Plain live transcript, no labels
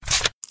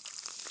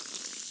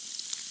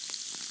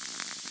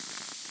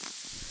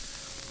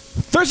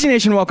Thirsty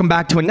Nation, welcome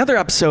back to another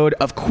episode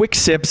of Quick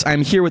Sips.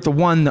 I'm here with the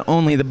one, the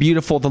only, the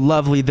beautiful, the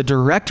lovely, the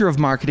director of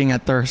marketing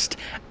at Thirst,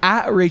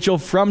 at Rachel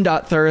from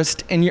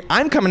 .thirst, and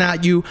I'm coming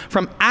at you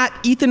from at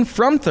Ethan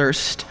from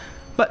Thirst.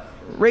 But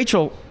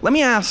Rachel, let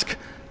me ask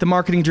the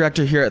marketing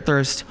director here at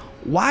Thirst,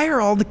 why are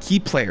all the key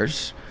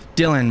players,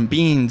 Dylan,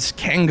 Beans,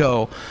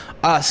 Kengo,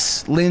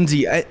 us,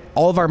 Lindsay,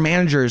 all of our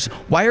managers,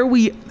 why are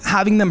we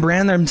having them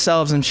brand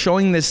themselves and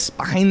showing this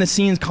behind the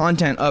scenes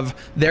content of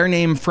their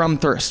name from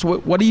Thirst?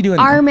 What are you doing?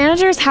 Our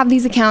managers have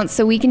these accounts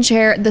so we can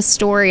share the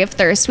story of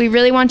Thirst. We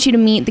really want you to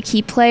meet the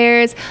key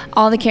players,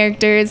 all the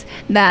characters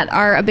that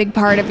are a big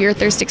part of your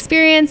Thirst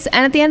experience.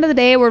 And at the end of the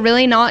day, we're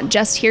really not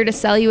just here to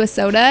sell you a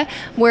soda.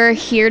 We're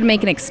here to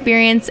make an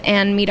experience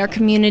and meet our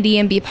community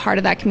and be a part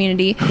of that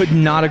community. Could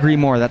not agree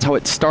more. That's how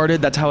it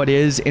started. That's how it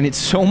is. And it's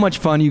so much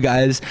fun, you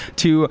guys,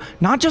 to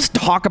not just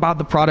talk about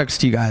the products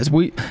to you guys.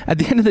 We, at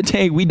the end of the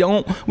day, we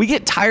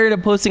get tired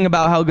of posting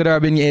about how good our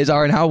beignets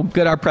are and how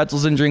good our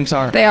pretzels and drinks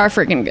are. They are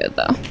freaking good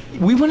though.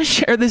 We want to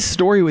share this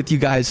story with you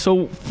guys.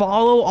 So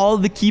follow all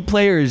of the key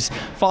players.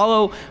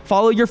 Follow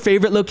your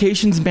favorite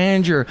locations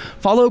manager.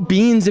 Follow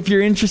Beans if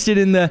you're interested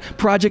in the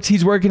projects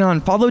he's working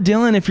on. Follow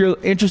Dylan if you're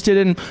interested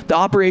in the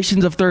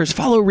operations of Thirst.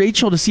 Follow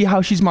Rachel to see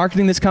how she's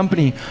marketing this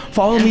company.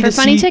 Follow me to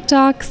funny see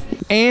TikToks.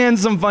 and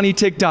some funny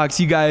TikToks,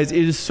 you guys.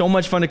 It is so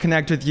much fun to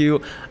connect with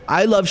you.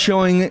 I love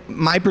showing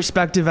my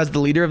perspective as the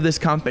leader of this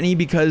company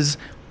because,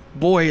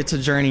 boy, it's a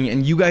journey,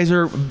 and you guys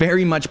are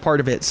very much part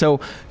of it.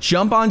 So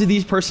jump onto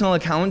these personal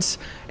accounts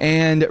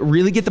and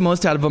really get the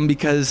most out of them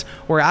because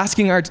we're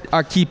asking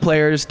our key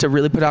players to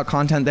really put out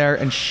content there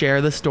and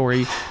share the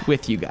story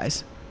with you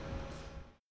guys.